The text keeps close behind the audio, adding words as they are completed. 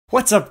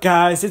What's up,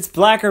 guys? It's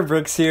Blacker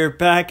Brooks here,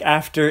 back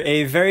after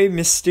a very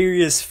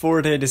mysterious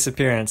 4-day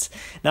disappearance.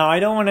 Now, I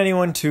don't want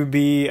anyone to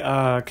be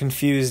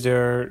confused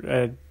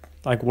or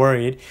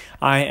worried.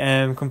 I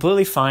am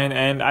completely fine,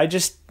 and I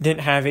just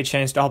didn't have a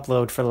chance to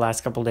upload for the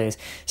last couple days.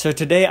 So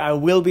today I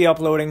will be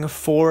uploading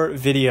 4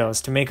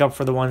 videos to make up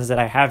for the ones that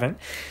I haven't.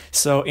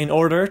 So in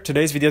order,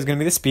 today's video is going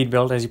to be the speed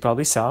build, as you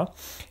probably saw.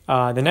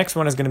 The next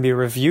one is going to be a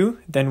review.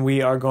 Then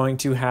we are going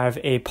to have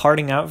a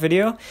parting out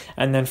video.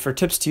 And then for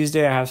Tips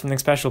Tuesday, I have something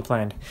special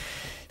planned.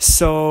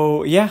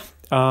 So yeah,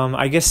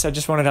 I guess I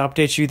just wanted to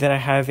update you that I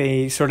have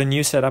a sort of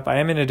new setup. I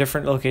am in a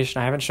different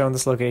location. I haven't shown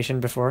this location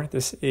before.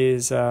 This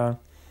is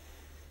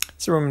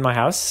it's a room in my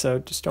house, so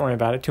just don't worry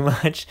about it too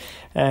much.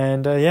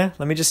 And yeah,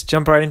 let me just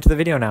jump right into the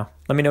video now.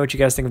 Let me know what you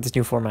guys think of this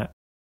new format.